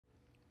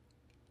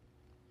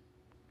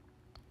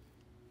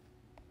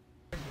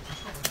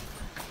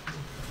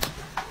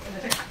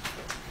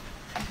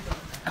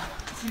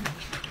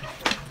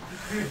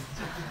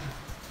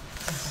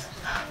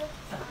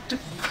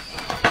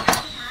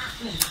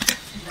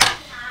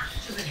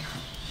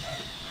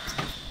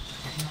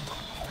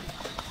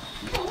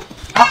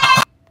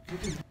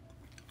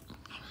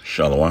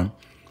Shalom.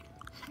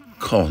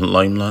 Kol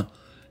Laimla,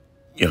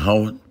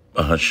 Yahweh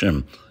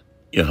Bahashem,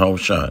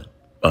 Yahushai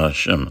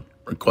Bahashem,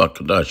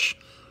 Rekwakadash.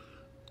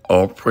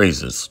 All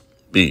praises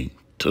be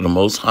to the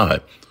Most High,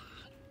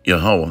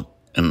 Yahweh,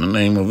 in the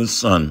name of His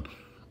Son,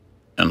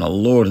 and our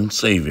Lord and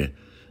Savior,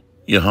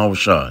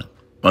 Yahushai.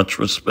 Much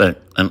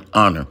respect and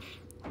honor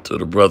to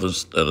the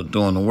brothers that are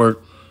doing the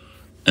work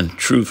in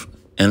truth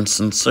and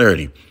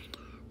sincerity,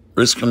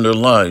 risking their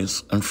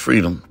lives and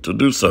freedom to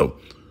do so,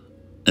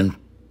 and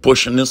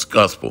pushing this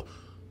gospel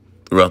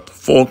throughout the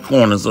four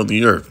corners of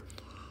the earth.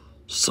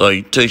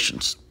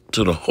 Salutations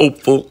to the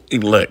hopeful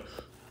elect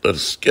that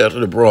is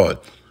scattered abroad,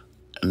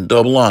 and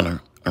double honor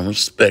and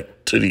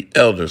respect to the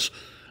elders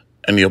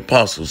and the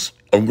apostles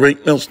of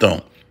Great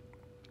Millstone.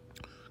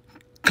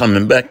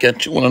 Coming back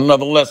at you with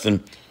another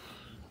lesson.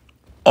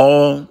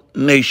 All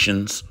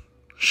nations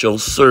shall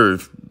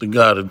serve the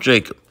God of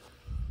Jacob.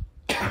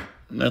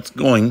 And that's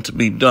going to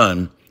be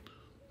done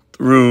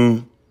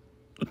through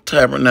the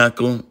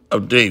tabernacle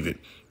of David,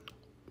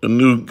 the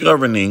new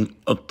governing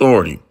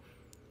authority,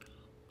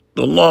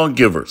 the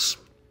lawgivers.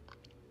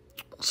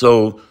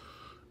 So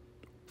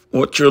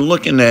what you're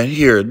looking at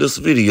here, this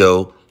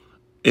video,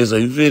 is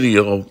a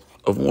video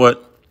of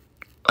what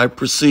I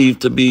perceive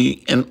to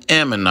be an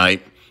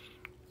Ammonite,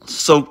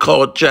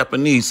 so-called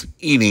Japanese,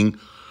 eating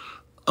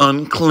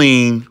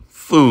unclean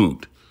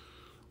food.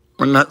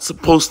 We're not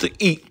supposed to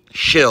eat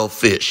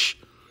shellfish.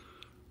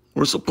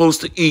 We're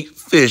supposed to eat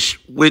fish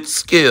with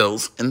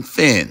scales and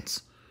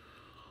fins.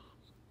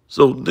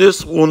 So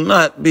this will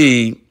not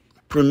be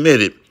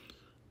permitted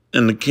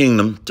in the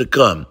kingdom to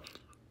come.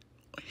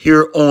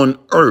 Here on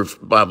earth,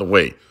 by the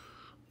way,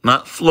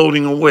 not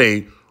floating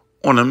away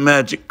on a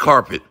magic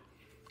carpet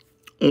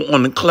or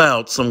on a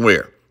cloud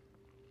somewhere.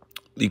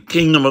 The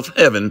kingdom of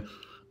heaven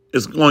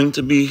is going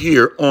to be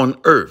here on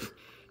earth.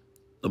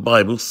 The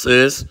Bible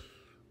says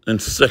in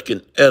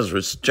 2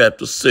 Ezra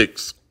chapter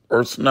 6,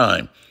 verse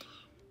 9,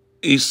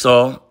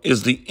 Esau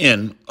is the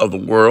end of the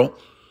world.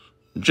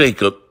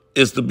 Jacob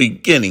is the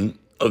beginning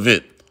of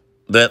it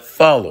that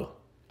follow.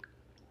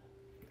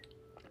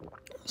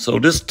 So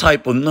this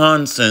type of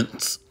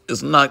nonsense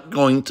is not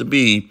going to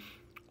be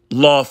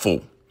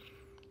lawful.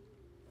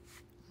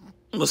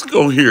 Let's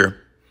go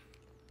here.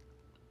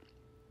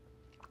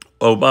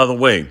 Oh, by the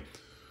way,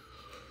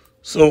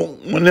 so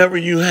whenever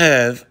you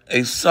have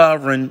a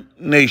sovereign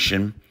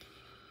nation,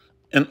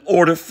 in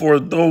order for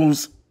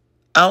those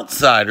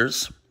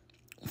outsiders,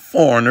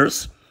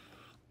 foreigners,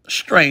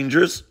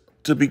 strangers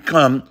to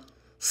become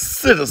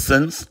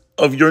citizens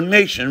of your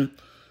nation,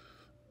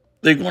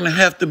 they're going to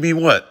have to be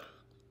what?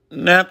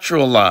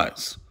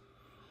 Naturalized.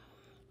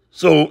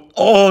 So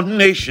all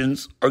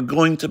nations are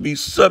going to be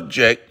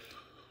subject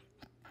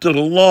to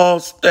the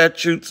laws,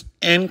 statutes,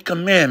 and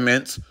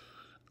commandments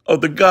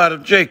of the God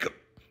of Jacob.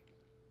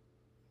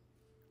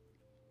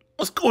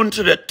 Let's go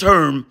into that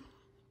term,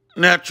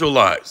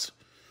 naturalized.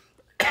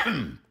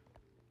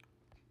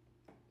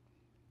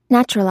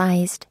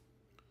 Naturalized.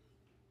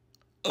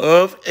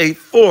 Of a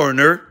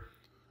foreigner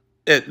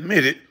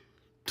admitted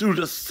to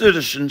the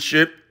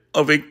citizenship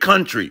of a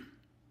country.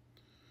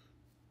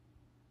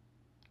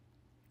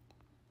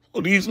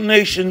 Well, these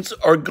nations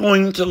are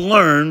going to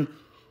learn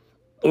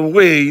the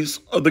ways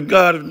of the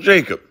God of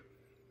Jacob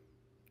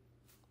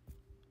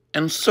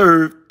and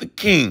serve the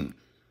king,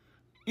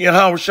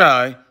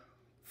 Yahushai,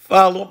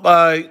 followed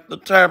by the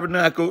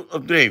tabernacle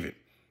of David,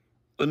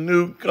 the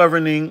new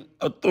governing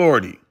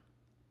authority.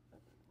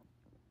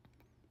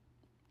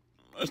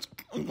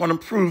 I'm going to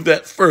prove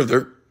that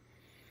further.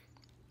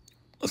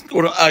 Let's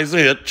go to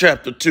Isaiah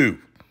chapter 2.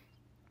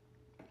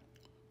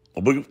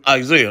 The book of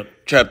Isaiah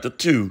chapter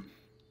 2,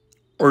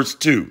 verse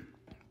 2.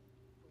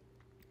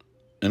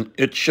 And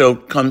it shall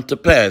come to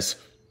pass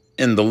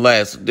in the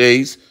last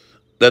days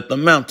that the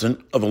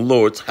mountain of the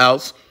Lord's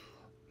house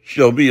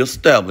shall be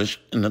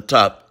established in the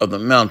top of the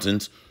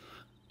mountains,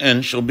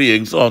 and shall be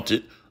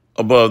exalted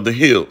above the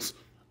hills,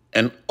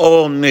 and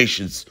all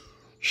nations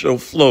shall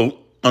flow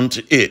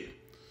unto it.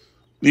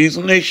 These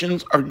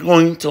nations are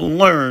going to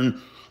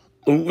learn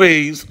the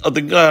ways of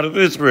the God of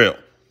Israel,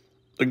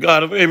 the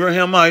God of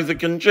Abraham,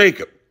 Isaac, and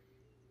Jacob.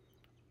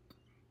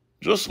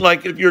 Just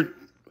like if you're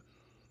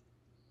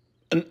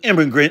an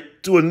immigrant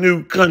to a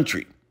new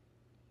country.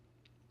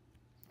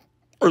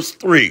 Verse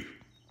 3,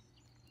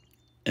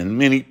 and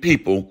many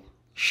people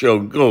shall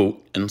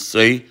go and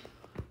say,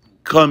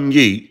 come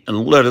ye,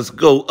 and let us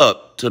go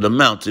up to the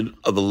mountain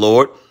of the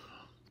Lord,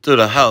 to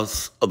the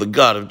house of the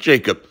God of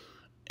Jacob,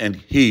 and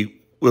he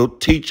will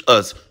teach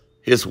us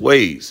his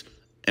ways,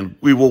 and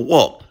we will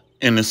walk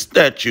in his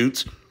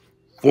statutes.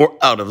 For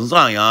out of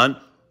Zion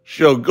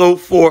shall go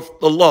forth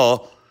the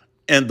law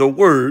and the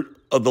word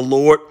of the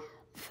Lord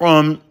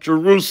from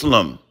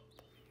Jerusalem.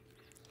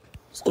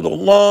 So the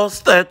law,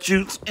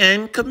 statutes,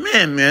 and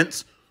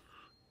commandments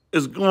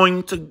is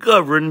going to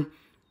govern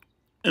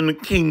in the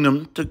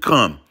kingdom to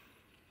come.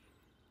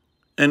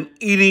 And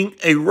eating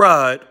a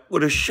rod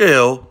with a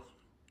shell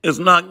is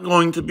not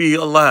going to be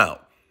allowed.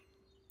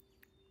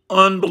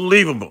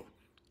 Unbelievable.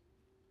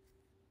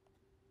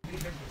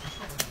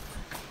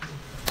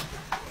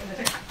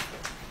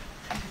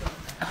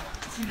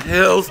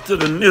 Hells to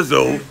the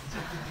nizzo,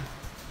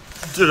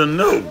 to the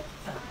no,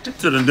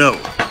 to the no.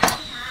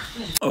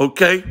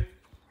 Okay?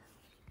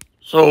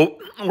 So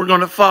we're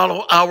going to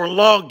follow our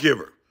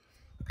lawgiver.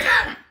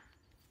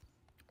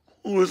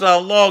 Who is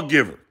our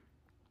lawgiver?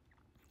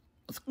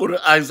 Let's go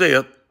to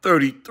Isaiah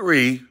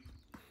 33,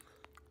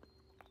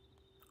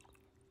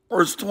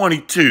 verse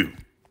 22.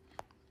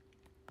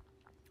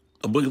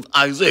 The book of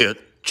Isaiah,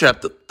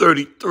 chapter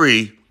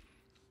 33,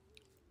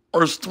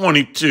 verse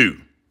 22.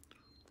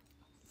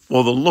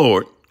 For the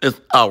Lord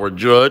is our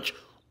judge.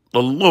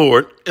 The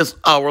Lord is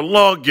our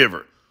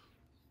lawgiver.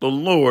 The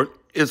Lord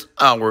is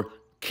our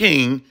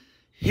king.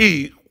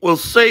 He will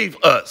save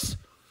us.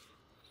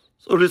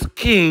 So this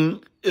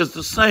king is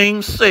the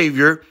same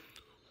Savior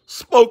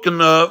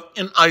spoken of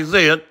in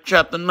Isaiah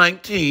chapter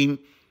 19,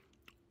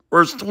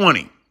 verse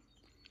 20.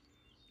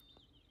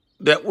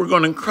 That we're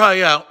going to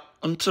cry out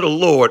unto the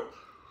Lord,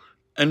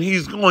 and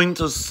he's going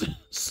to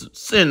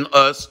send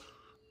us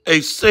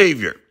a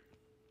Savior.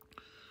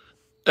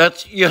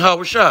 That's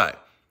Yahushua.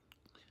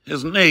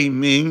 His name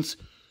means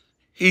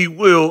he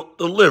will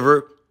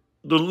deliver,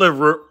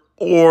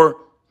 or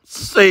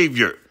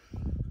Savior.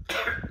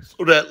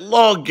 So that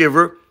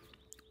lawgiver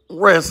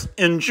rests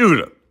in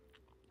Judah.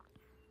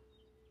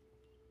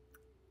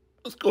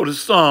 Let's go to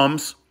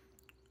Psalms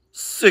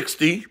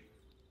 60,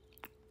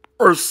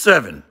 verse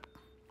 7.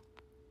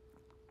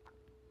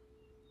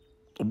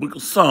 The book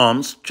of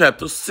Psalms,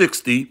 chapter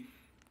 60,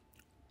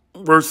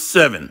 verse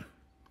 7.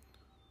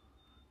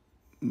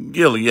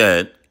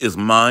 Gilead is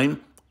mine,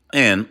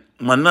 and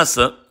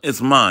Manasseh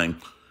is mine.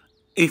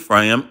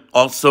 Ephraim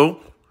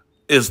also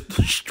is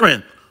the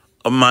strength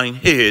of mine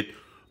head.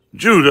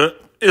 Judah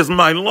is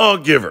my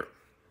lawgiver.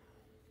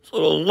 So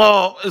the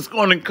law is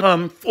going to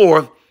come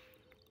forth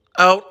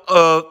out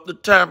of the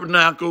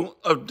tabernacle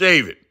of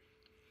David,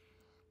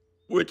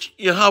 which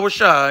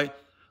Yahushua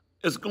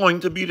is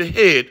going to be the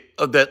head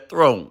of that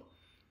throne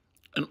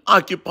and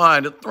occupy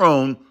the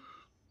throne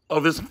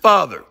of his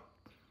father.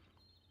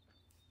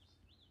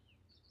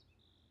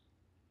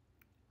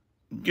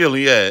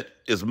 Gilead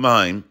is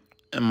mine,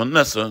 and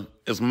Manasseh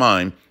is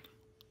mine.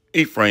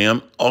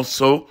 Ephraim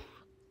also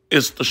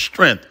is the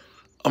strength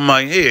of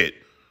my head.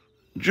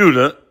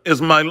 Judah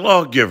is my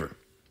lawgiver.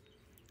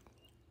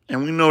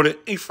 And we know that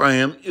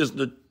Ephraim is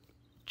the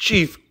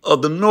chief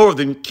of the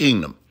northern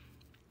kingdom.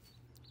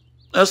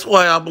 That's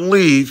why I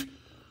believe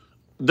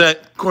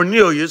that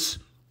Cornelius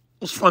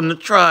was from the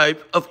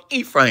tribe of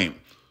Ephraim,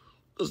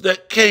 because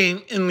that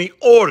came in the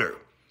order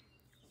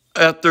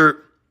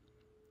after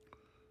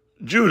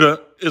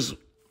Judah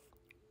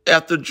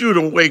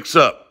wakes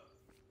up.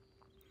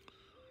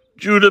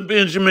 Judah,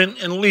 Benjamin,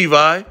 and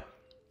Levi.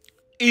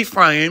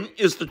 Ephraim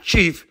is the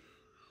chief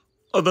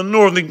of the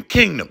northern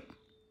kingdom.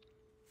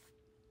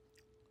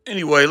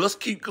 Anyway, let's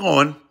keep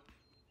going.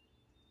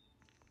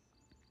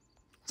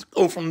 Let's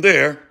go from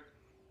there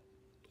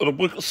to the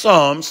book of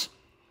Psalms,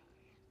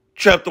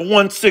 chapter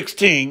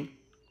 116.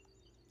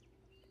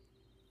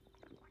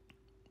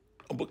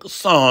 The book of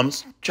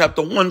Psalms,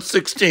 chapter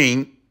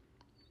 116.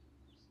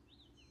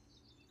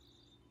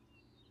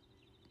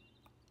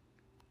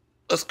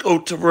 Let's go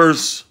to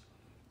verse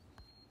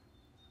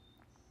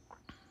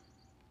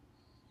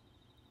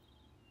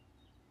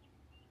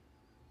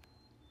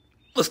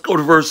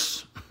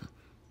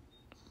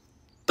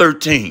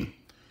 13.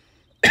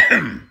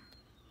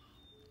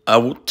 I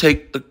will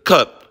take the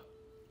cup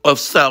of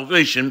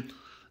salvation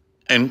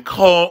and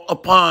call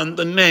upon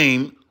the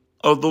name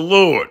of the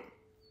Lord.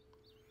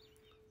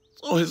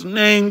 So his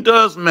name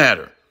does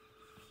matter.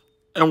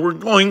 And we're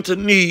going to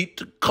need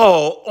to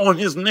call on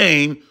his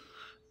name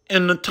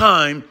in the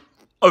time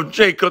of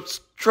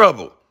Jacob's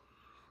trouble,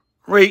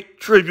 great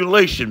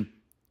tribulation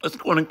that's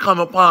going to come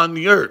upon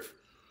the earth.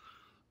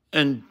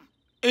 And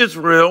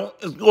Israel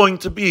is going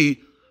to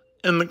be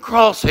in the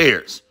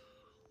crosshairs,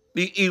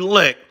 the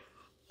elect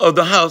of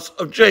the house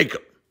of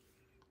Jacob.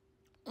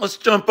 Let's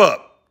jump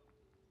up.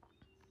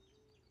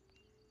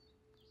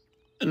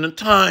 In the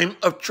time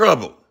of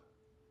trouble.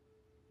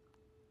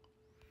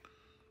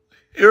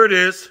 Here it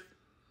is,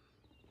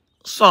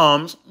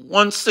 Psalms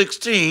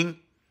 116,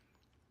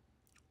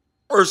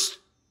 verse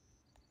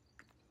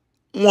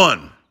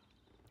 1.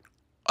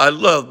 I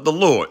love the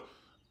Lord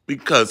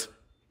because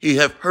he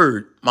hath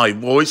heard my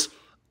voice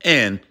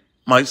and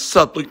my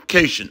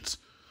supplications,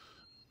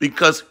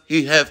 because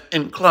he hath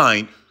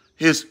inclined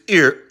his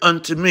ear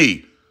unto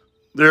me.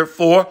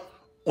 Therefore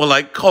will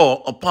I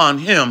call upon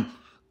him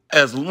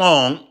as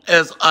long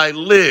as I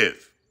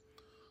live.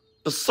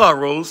 The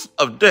sorrows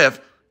of death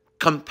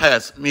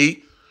compass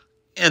me,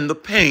 and the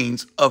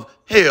pains of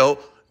hell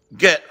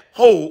get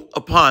hold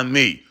upon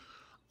me.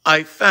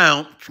 I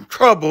found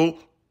trouble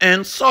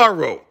and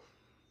sorrow.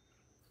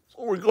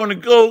 So we're going to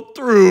go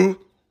through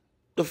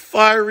the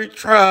fiery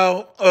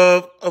trial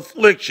of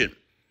affliction,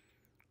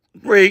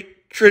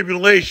 great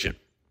tribulation.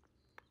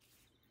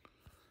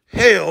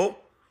 Hell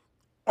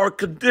are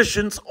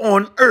conditions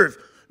on earth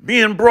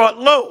being brought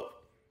low,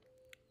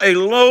 a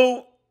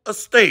low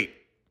estate.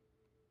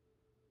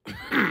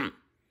 Matter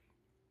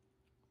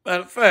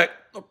of fact,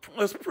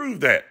 Let's prove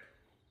that.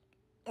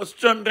 Let's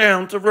jump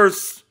down to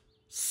verse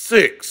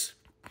 6.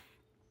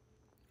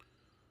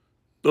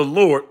 The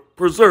Lord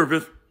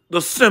preserveth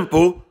the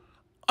simple.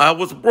 I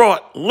was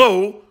brought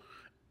low,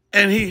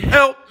 and he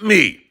helped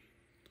me.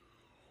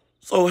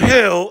 So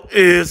hell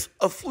is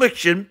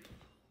affliction,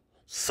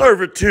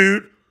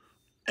 servitude,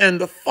 and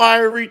the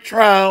fiery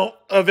trial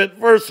of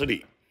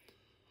adversity,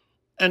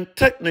 and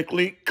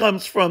technically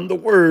comes from the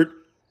word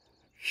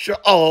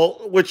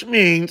Sheol, which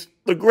means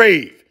the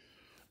grave,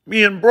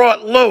 being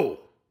brought low.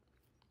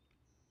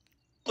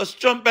 Let's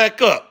jump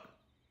back up.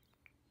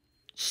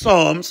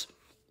 Psalms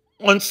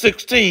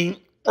 116,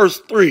 verse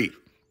 3.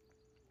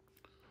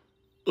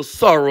 The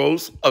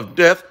sorrows of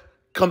death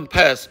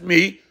compass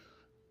me,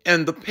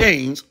 and the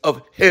pains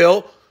of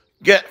hell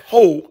get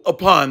hold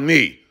upon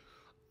me.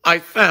 I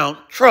found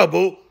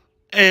trouble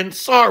and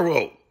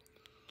sorrow.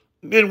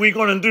 Then we're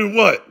going to do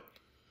what?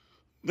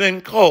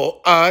 Then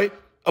call I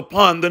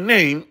upon the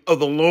name of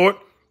the Lord.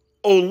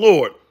 O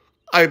Lord,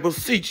 I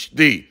beseech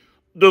thee,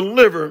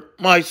 deliver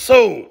my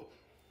soul.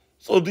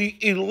 So the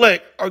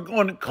elect are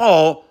going to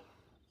call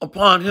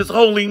upon his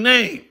holy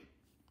name.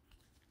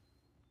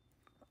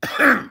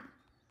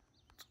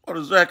 Or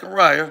to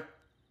Zechariah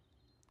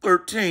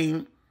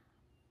 13,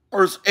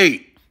 verse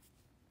 8.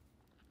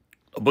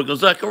 The book of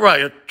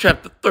Zechariah,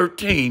 chapter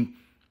 13,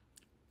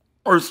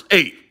 verse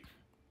 8.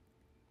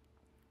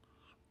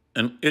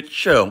 And it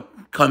shall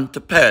come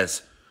to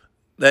pass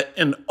that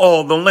in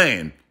all the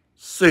land,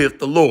 saith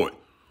the Lord,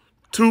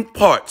 2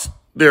 parts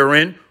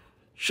therein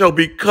shall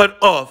be cut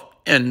off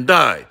and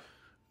die,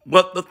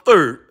 but the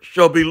third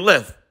shall be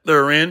left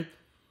therein.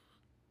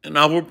 And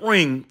I will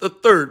bring the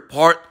third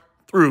part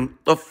through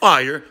the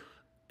fire,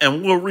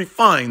 and will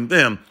refine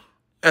them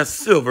as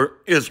silver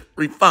is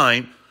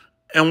refined,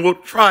 and will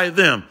try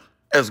them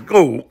as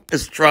gold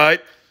is tried.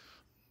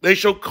 They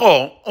shall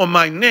call on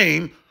my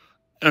name,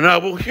 and I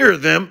will hear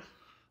them.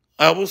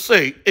 I will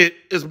say, it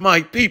is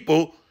my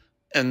people,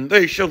 and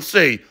they shall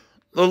say,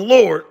 the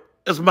Lord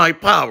is my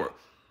power.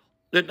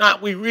 Did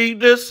not we read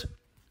this?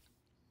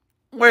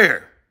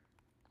 Where?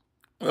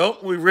 Well,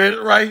 we read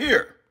it right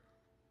here.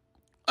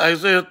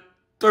 Isaiah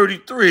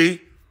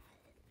 33,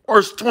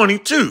 verse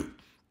 22.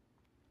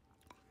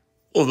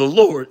 For the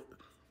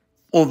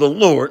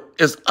Lord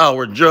is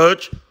our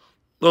judge.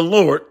 The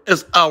Lord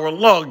is our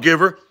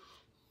lawgiver.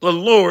 The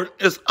Lord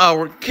is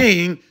our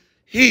king.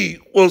 He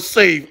will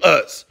save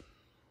us.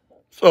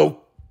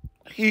 So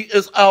he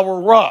is our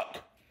rock,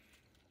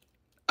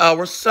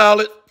 our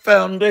solid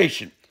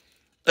foundation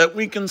that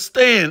we can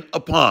stand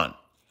upon.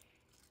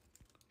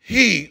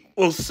 He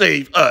will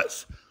save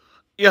us.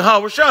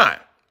 Yahweh Shai.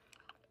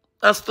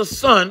 That's the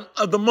Son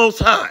of the Most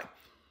High.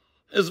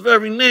 His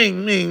very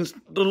name means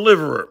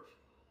deliverer,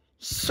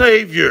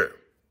 savior.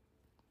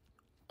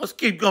 Let's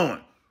keep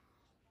going.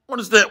 Where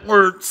does that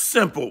word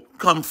simple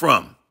come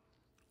from?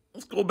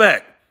 Let's go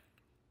back.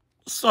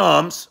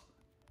 Psalms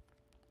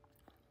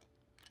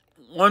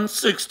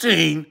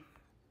 116,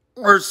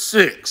 verse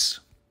 6.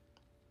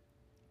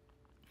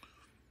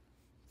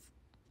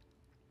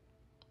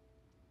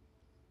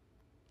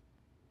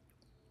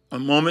 A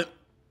moment.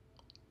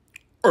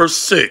 Verse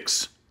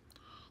 6.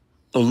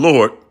 The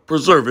Lord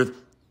preserveth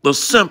the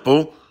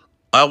simple.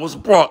 I was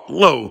brought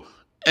low,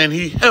 and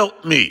he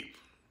helped me.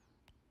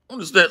 What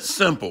is that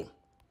simple?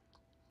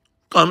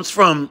 Comes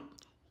from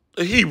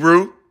the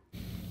Hebrew.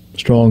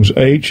 Strong's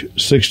H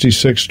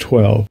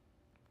 6612.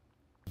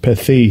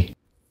 Pethi.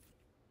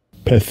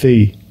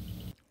 Pethi.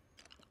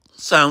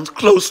 Sounds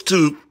close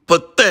to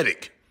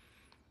pathetic.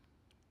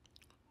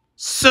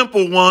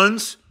 Simple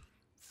ones,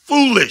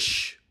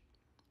 foolish.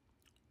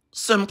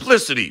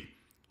 Simplicity,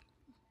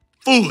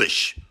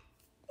 foolish.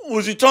 Who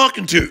was he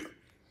talking to?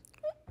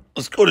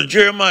 Let's go to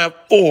Jeremiah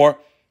 4,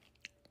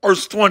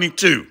 verse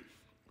 22.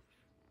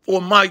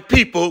 For my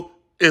people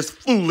is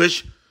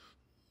foolish.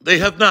 They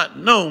have not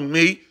known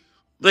me.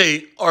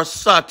 They are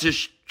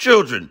sottish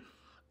children,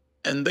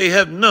 and they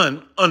have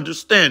none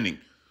understanding.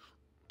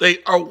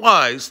 They are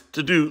wise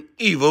to do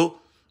evil,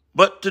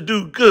 but to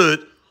do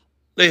good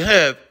they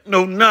have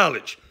no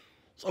knowledge.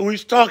 So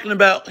he's talking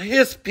about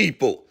his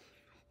people.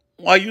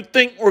 Why you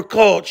think we're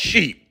called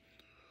sheep?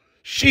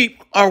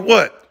 Sheep are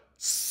what?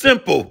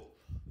 Simple,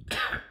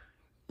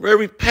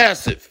 very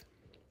passive,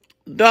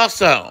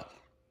 docile,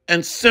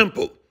 and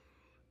simple.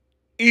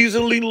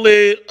 Easily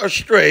led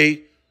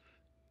astray,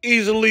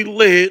 easily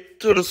led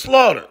to the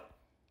slaughter.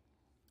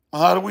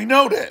 How do we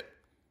know that?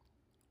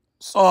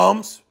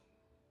 Psalms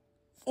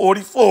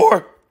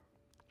 44.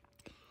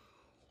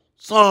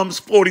 Psalms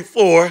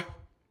 44.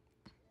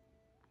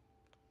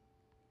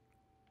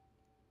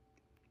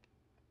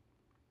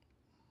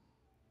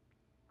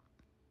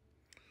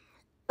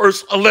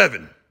 Verse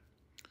 11.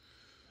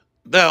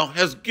 Thou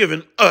hast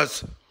given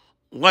us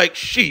like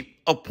sheep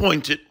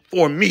appointed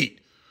for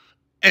meat,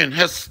 and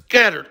hast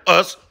scattered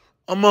us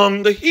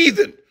among the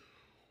heathen.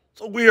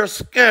 So we are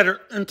scattered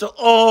into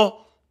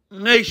all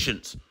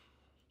nations.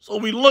 So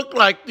we look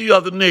like the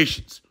other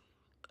nations,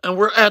 and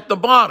we're at the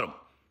bottom.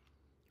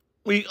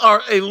 We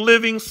are a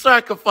living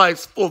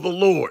sacrifice for the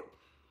Lord.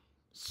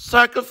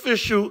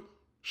 sacrificial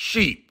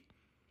sheep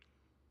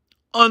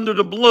under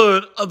the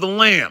blood of the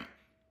Lamb,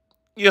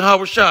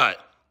 Yahushua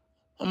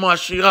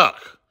HaMashiach.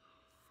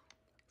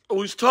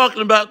 So he's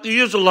talking about the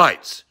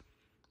Israelites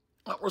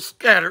that were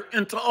scattered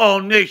into all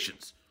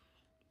nations.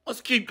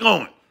 Let's keep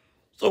going.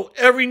 So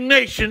every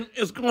nation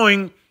is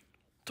going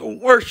to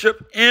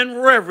worship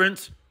and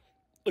reverence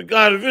the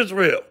God of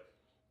Israel,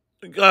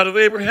 the God of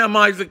Abraham,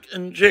 Isaac,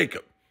 and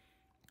Jacob.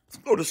 Let's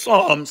go to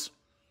Psalms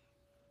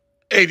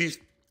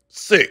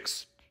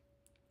 86.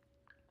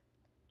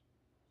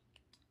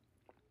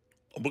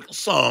 The book of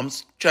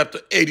Psalms, chapter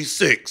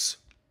 86,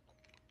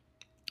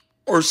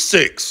 verse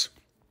 6.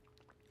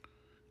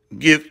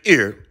 Give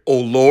ear, O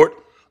Lord,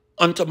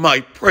 unto my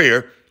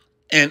prayer,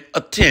 and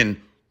attend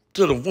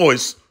to the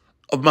voice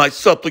of my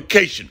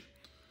supplication.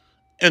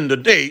 In the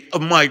day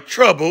of my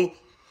trouble,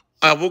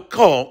 I will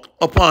call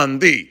upon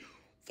thee,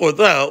 for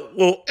thou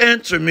wilt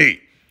answer me.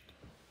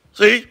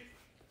 See?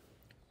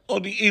 So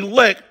the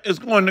elect is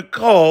going to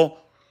call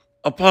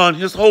upon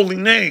his holy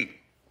name.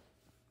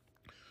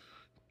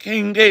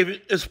 King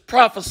David is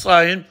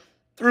prophesying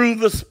through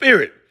the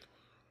Spirit.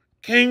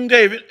 King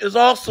David is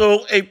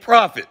also a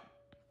prophet.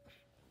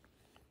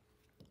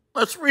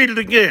 Let's read it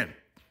again.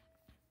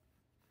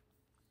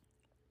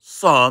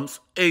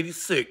 Psalms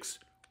 86,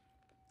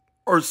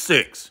 verse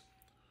 6.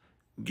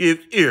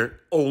 Give ear,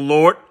 O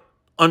Lord,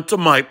 unto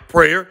my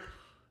prayer,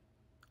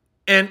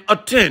 and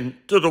attend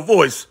to the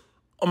voice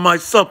of my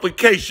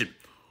supplication.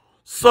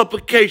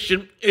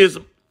 Supplication is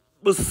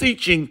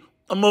beseeching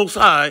the Most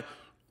High,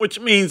 which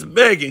means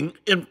begging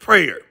in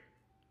prayer.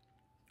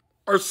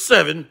 Verse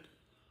 7,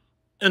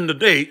 in the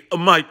day of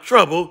my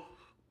trouble,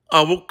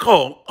 I will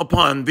call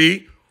upon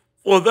thee,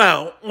 for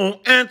thou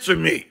wilt answer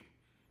me.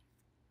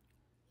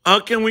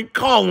 How can we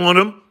call on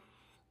him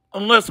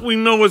unless we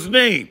know his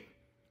name?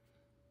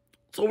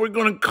 So we're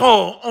going to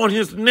call on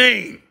his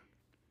name.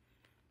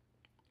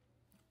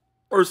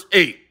 Verse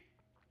 8,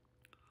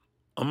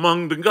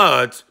 among the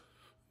gods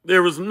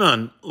there is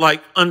none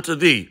like unto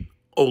thee,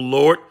 O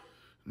Lord,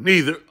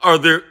 neither are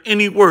there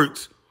any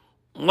works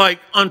like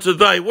unto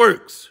thy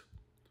works.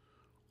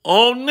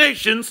 All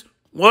nations,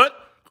 what?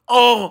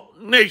 All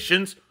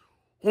nations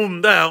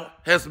whom thou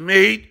hast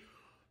made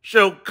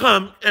shall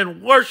come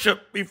and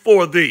worship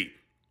before thee,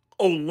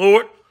 O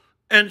Lord,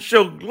 and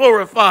shall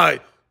glorify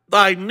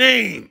thy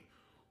name.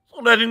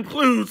 So that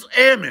includes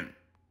Ammon.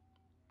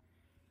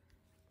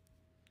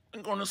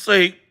 They're going to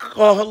say,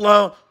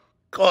 they're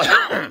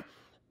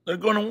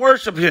going to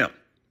worship him.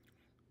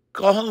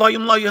 Barakatah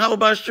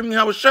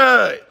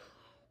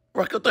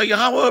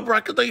Yahweh,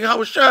 Barakatah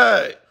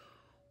Yahweh.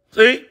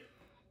 See?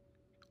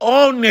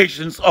 All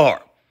nations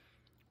are.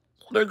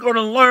 They're going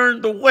to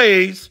learn the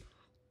ways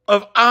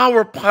of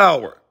our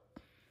power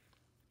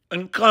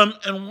and come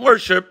and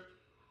worship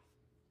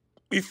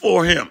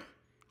before him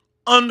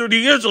under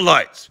the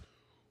Israelites.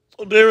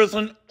 So there is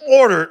an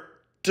order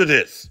to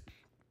this.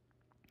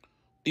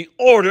 The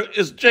order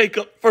is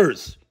Jacob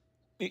first,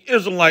 the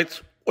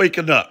Israelites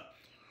waking up,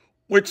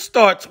 which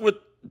starts with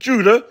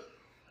Judah,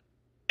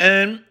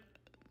 and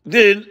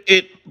then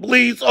it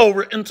bleeds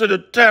over into the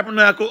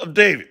tabernacle of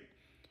David,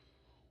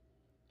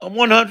 of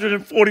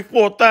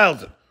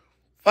 144,000,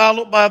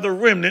 followed by the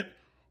remnant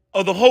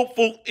of the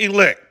hopeful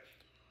elect,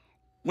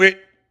 with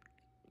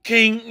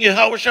King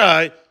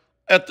Yahushua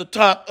at the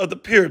top of the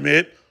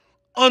pyramid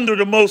under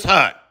the Most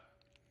High.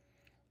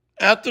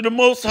 After the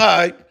Most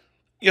High,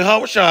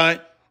 Yahushua,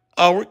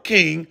 our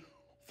King,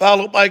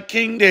 followed by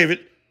King David,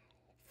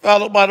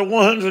 followed by the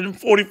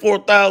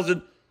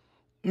 144,000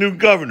 new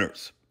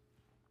governors,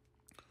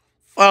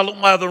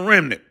 followed by the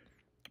remnant,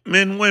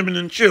 men, women,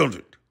 and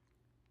children.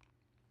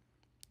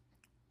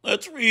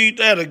 Let's read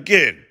that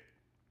again.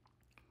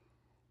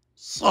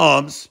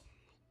 Psalms,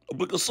 the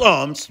book of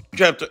Psalms,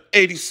 chapter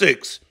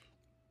 86,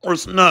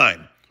 verse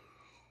 9.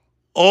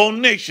 All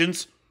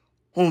nations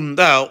whom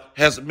thou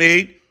hast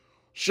made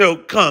shall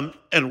come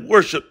and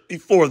worship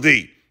before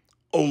thee,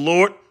 O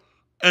Lord,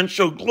 and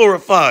shall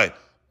glorify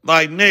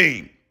thy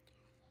name.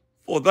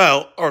 For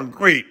thou art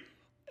great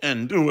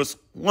and doest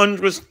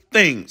wondrous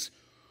things.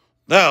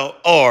 Thou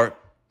art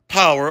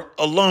power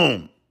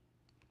alone.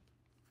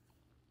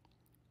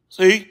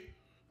 See?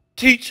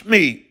 Teach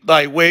me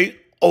thy way,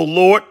 O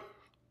Lord.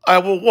 I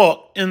will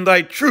walk in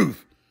thy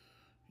truth.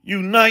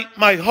 Unite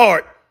my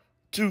heart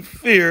to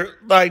fear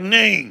thy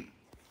name.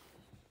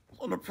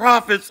 So the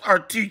prophets are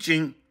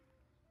teaching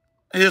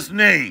his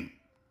name.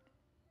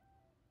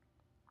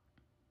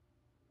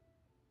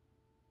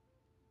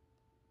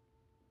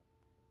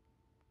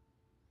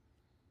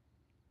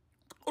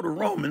 Go to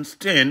Romans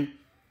 10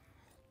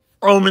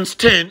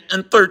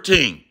 and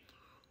 13.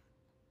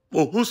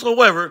 For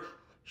whosoever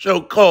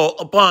shall call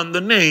upon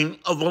the name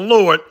of the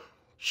Lord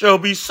shall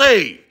be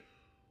saved.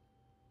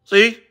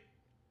 See?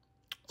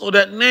 So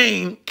that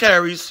name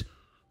carries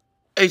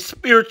a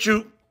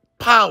spiritual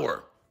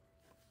power.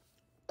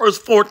 Verse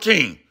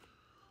 14.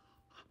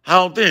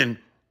 How then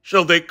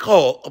shall they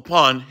call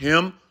upon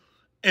him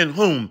in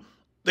whom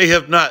they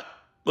have not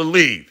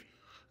believed?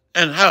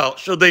 And how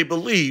shall they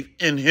believe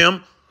in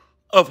him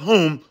of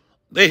whom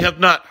they have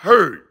not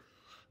heard?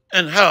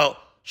 And how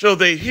shall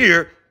they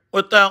hear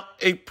without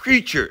a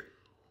preacher?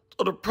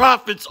 So the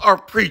prophets are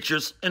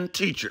preachers and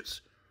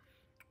teachers,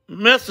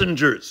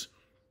 messengers,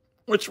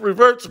 which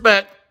reverts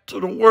back to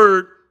the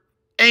word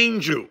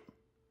angel.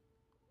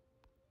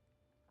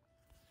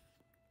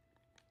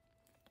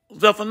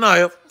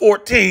 Zephaniah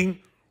 14,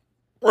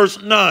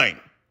 verse 9.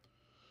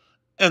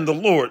 And the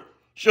Lord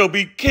shall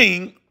be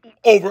king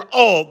over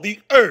all the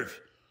earth.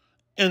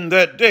 In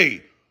that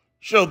day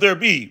shall there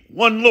be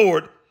one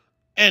Lord,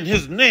 and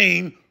his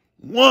name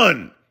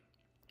one.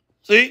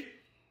 See?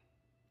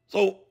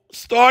 So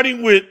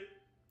starting with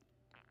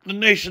the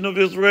nation of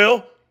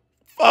Israel,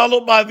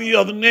 followed by the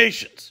other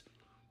nations,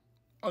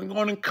 are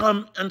going to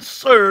come and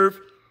serve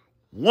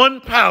one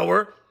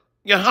power,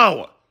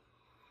 Yahweh,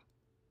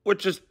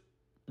 which is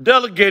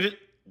delegated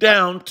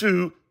down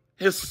to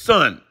his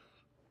son,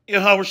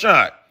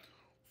 Yahushua,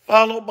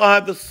 followed by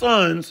the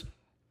sons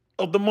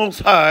of the Most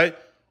High,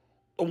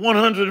 the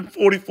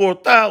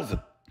 144,000.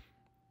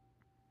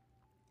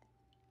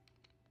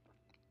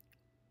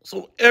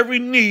 So every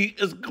knee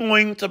is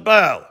going to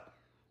bow,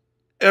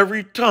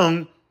 every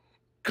tongue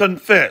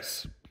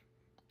confess.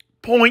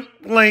 Point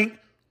blank,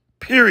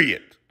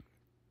 period.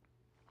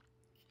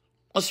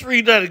 Let's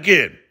read that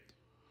again.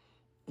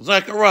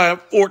 Zechariah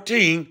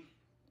 14,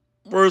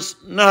 verse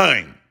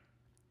 9.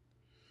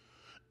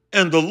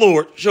 And the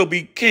Lord shall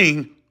be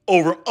king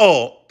over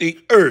all the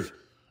earth.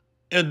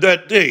 In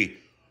that day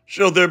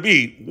shall there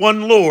be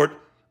one Lord,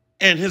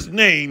 and his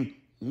name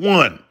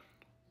one.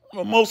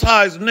 The Most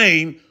High's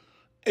name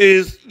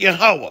is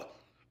Yahweh,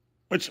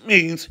 which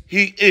means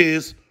he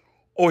is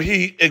or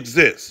he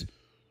exists.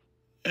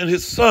 And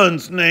his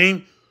son's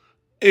name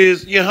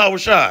is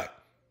Yahushua,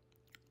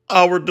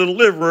 our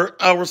deliverer,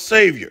 our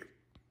savior.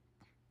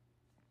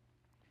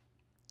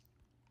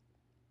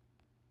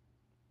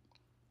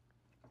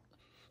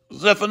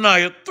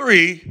 Zephaniah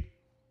 3,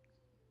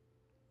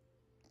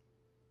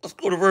 let's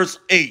go to verse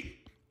 8.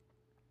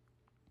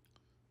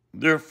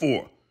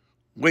 Therefore,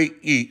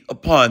 wait ye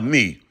upon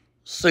me,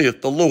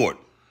 saith the Lord,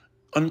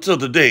 until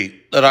the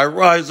day that I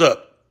rise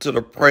up to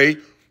the prey,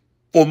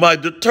 for my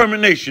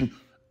determination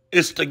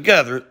is to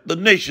gather the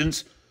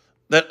nations,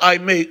 that I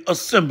may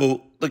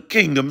assemble the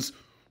kingdoms,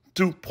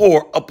 to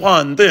pour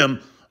upon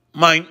them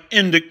mine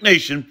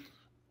indignation,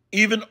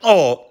 even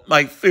all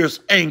my fierce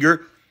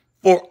anger,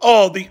 for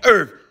all the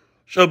earth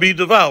shall be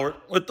devoured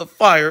with the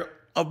fire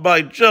of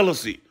my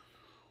jealousy.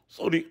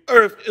 So the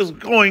earth is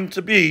going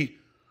to be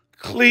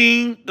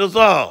clean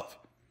dissolved.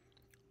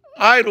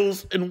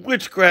 Idols and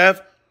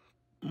witchcraft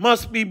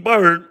must be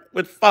burned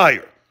with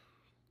fire.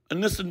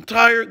 And this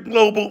entire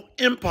global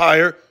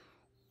empire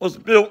was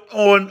built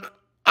on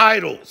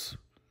idols.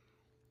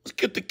 Let's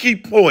get the key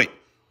point.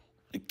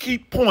 The key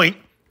point,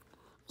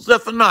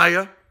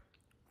 Zephaniah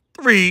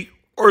 3,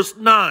 verse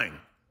 9.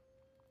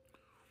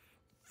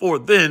 For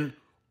then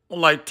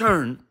will I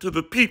turn to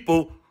the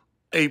people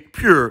a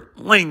pure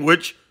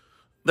language,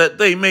 that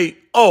they may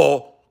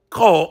all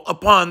call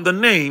upon the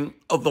name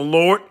of the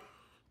Lord,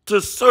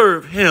 to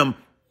serve him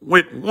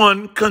with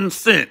one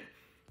consent.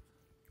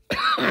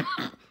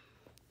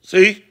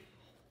 See?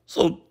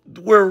 So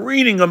we're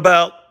reading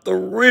about the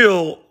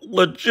real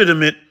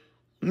legitimate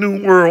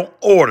New World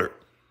Order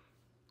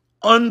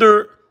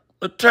under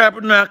the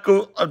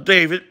Tabernacle of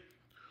David,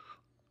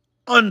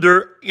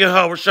 under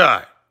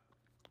Yahushua.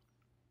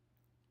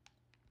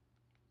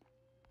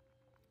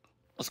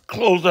 Let's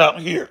close out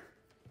here.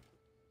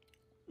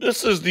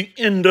 This is the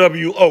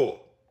NWO.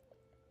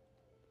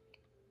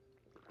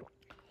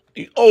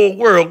 The old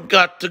world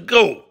got to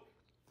go.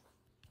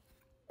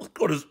 Let's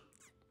go to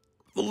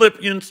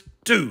Philippians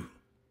 2.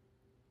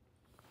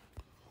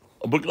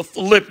 The book of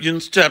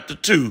Philippians chapter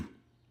 2.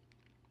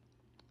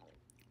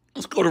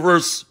 Let's go to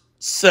verse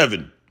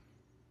 7.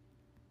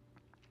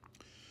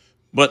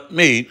 But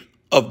made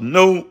of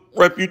no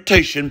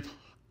reputation,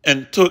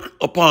 and took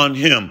upon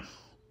him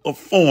the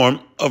form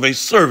of a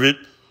servant,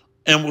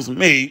 and was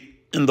made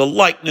in the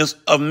likeness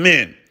of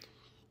men.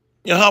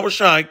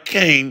 Yahushua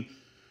came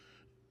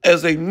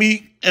as a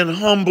meek and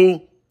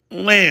humble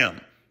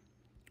lamb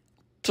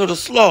to the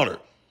slaughter,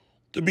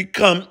 to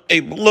become a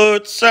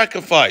blood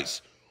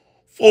sacrifice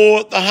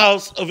for the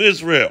house of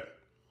Israel.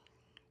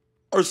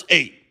 Verse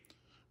 8.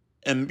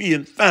 And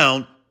being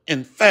found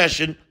in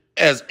fashion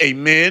as a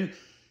man,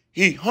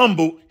 he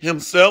humbled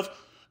himself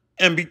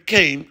and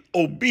became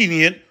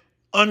obedient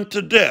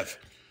unto death,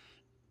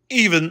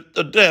 even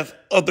the death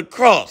of the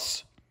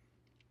cross.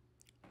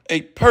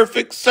 A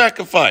perfect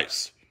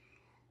sacrifice.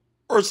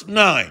 Verse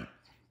 9.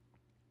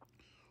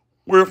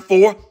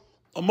 Wherefore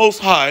the Most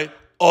High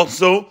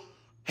also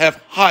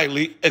hath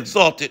highly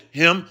exalted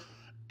him,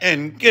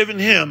 and given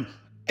him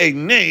a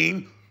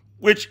name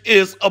which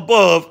is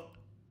above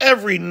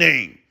every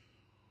name.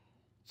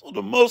 So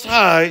the Most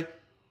High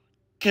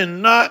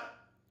cannot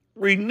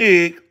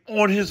renege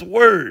on his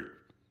word.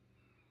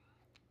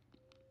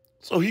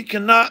 So he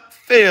cannot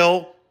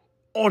fail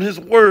on his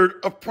word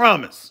of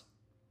promise.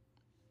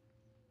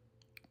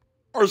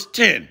 Verse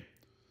 10.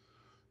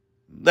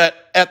 that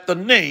at the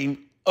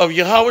name of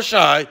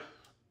Yahushua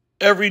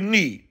every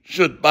knee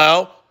should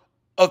bow,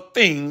 of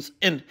things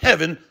in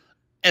heaven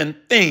and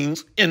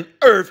things in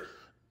earth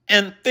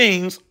and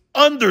things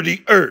under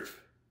the earth,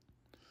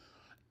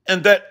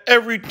 and that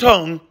every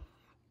tongue,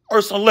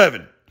 verse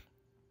 11,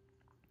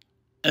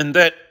 and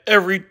that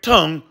every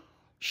tongue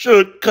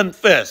should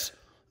confess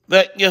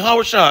that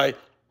Yahushua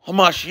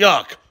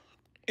Hamashiach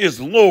is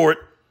Lord,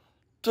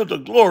 to the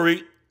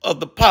glory of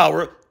the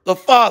power the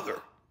Father.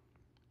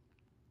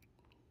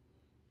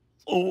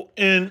 So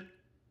in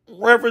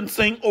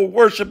reverencing or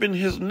worshiping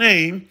his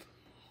name,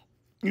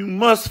 you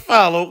must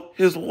follow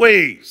his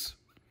ways.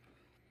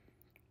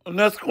 And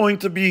that's going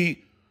to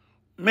be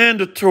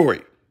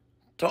mandatory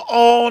to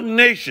all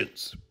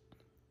nations.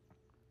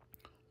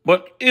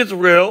 But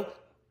Israel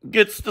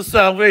gets the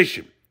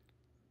salvation,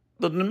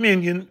 the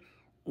dominion,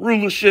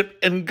 rulership,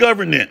 and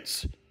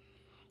governance.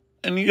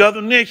 And the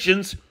other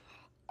nations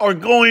are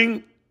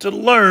going to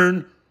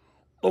learn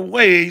the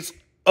ways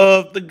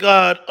of the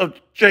God of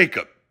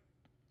Jacob.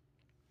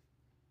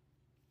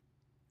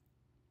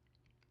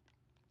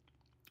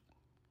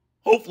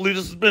 Hopefully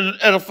this has been an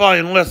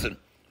edifying lesson.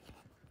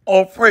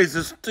 All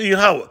praises to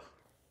Yahweh,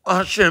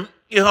 Bahashem,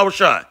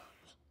 Yahushai,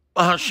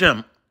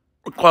 Bahashem,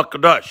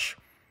 Rakwakadash.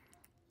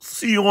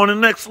 See you on the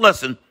next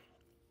lesson,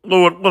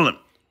 Lord willing.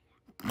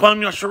 Kwam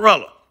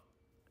Yasharallah,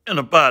 and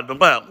abide the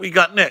bow. We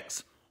got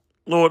next,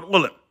 Lord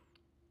willing.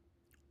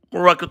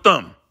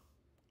 Barakathum,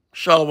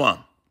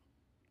 Shalom.